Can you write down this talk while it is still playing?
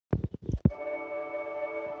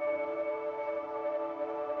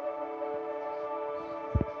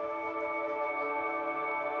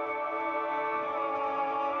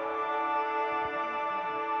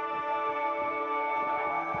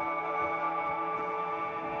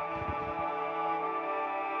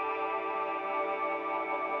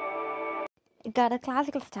It got a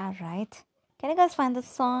classical style, right? Can you guys find the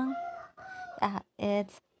song?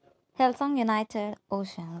 It's Hillsong United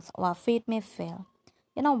Oceans or Feed Me Feel.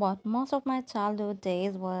 You know what? Most of my childhood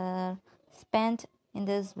days were spent in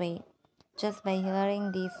this way, just by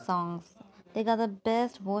hearing these songs. They got the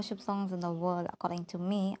best worship songs in the world, according to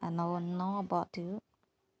me. I don't know about you.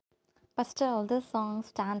 But still, this song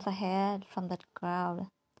stands ahead from that crowd.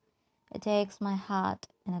 It takes my heart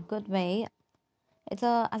in a good way.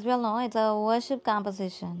 As we all know, it's a worship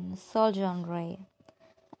composition, soul genre.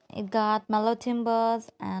 It got mellow timbers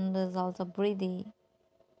and is also breathy.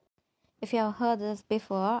 If you have heard this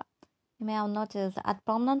before, you may have noticed at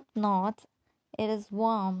prominent notes, it is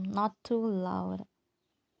warm, not too loud.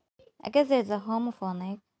 I guess it's a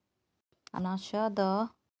homophonic. I'm not sure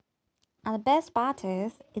though. And the best part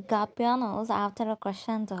is, it got pianos after a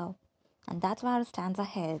crescendo, and that's where it stands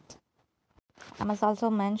ahead. I must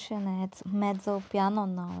also mention its mezzo piano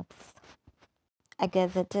notes. I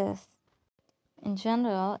guess it is. In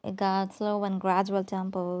general, it got slow and gradual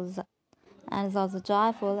tempos and is also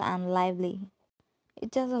joyful and lively.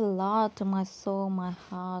 It does a lot to my soul, my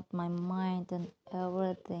heart, my mind, and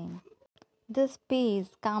everything. This peace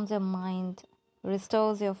calms your mind,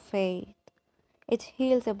 restores your faith, it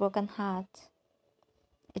heals your broken heart,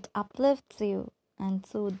 it uplifts you and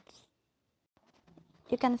soothes.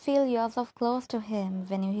 You can feel yourself close to Him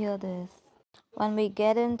when you hear this. When we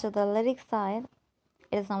get into the lyric side,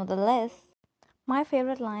 it is nonetheless. My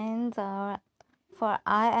favorite lines are, "For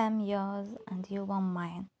I am yours and you are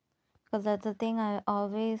mine," because that's the thing I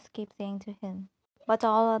always keep saying to Him. But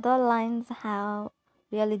all other lines have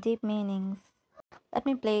really deep meanings. Let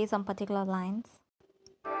me play some particular lines.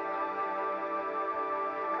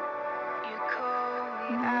 You call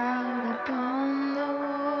me out upon the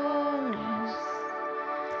waters,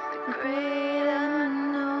 the great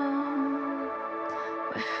unknown,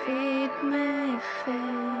 where feet may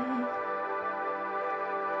fail,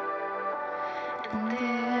 and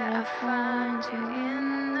there I find you in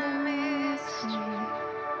the mystery,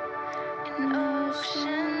 in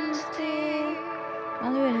oceans deep.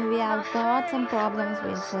 Only when we have got some problems,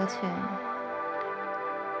 we'll search Him.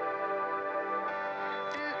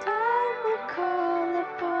 And I will call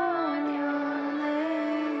upon your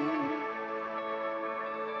name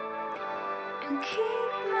and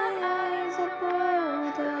keep my eyes above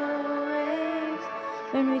the waves.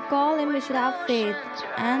 When we call Him, we should have faith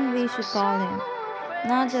and we should call Him,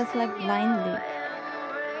 not just like blindly.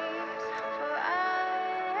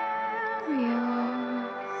 Yours,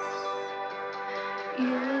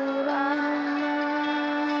 you are mine.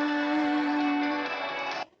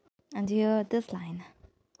 And hear this line.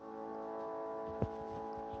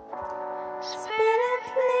 Spirit,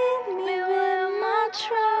 lead me where my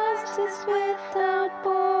trust is without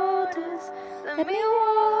borders. Let me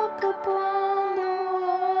walk upon the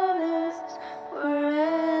waters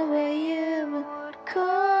wherever you would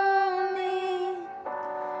call me.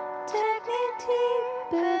 Take me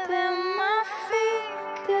deeper than my feet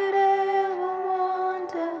could ever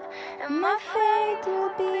wander, and my faith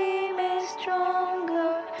will be made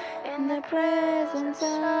stronger in the presence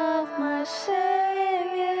of my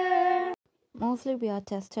Savior. Mostly we are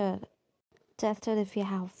tested if we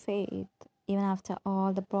have faith, even after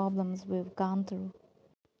all the problems we've gone through.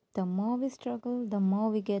 The more we struggle, the more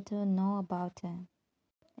we get to know about Him.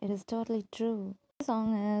 It is totally true. This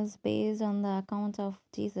song is based on the account of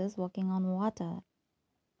Jesus walking on water.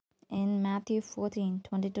 In Matthew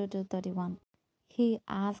 14:22-31, He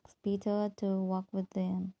asks Peter to walk with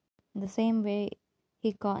Him. In the same way,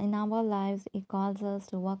 in our lives, He calls us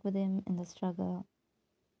to walk with Him in the struggle.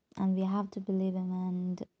 And we have to believe Him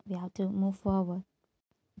and we have to move forward.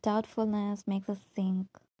 Doubtfulness makes us sink.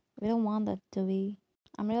 We don't want that, do we?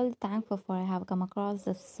 I'm really thankful for I have come across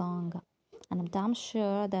this song. And I'm damn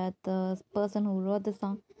sure that the person who wrote this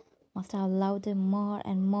song must have loved Him more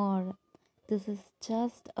and more. This is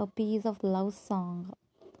just a piece of love song.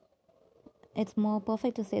 It's more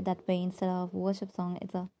perfect to say that way instead of worship song.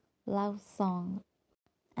 It's a love song.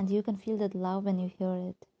 And you can feel that love when you hear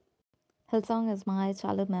it. Hillsong is my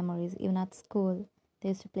childhood memories. Even at school, they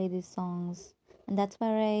used to play these songs, and that's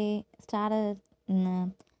where I started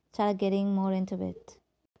getting more into it.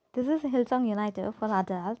 This is Hillsong United for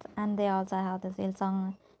adults, and they also have this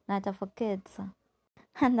Hillsong United for kids,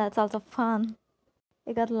 and that's also fun.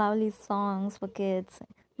 They got lovely songs for kids,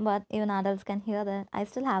 but even adults can hear that. I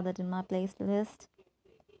still have that in my playlist.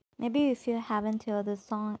 Maybe if you haven't heard this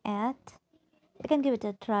song yet, you can give it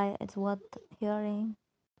a try. It's worth hearing.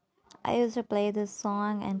 I used to play this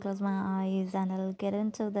song and close my eyes, and I'll get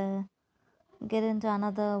into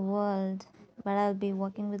another world where I'll be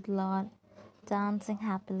working with Lord dancing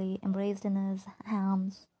happily, embraced in his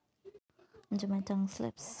arms, until my tongue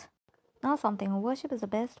slips. Now something, worship is the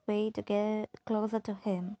best way to get closer to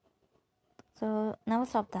him. So never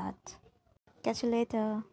stop that. Catch you later.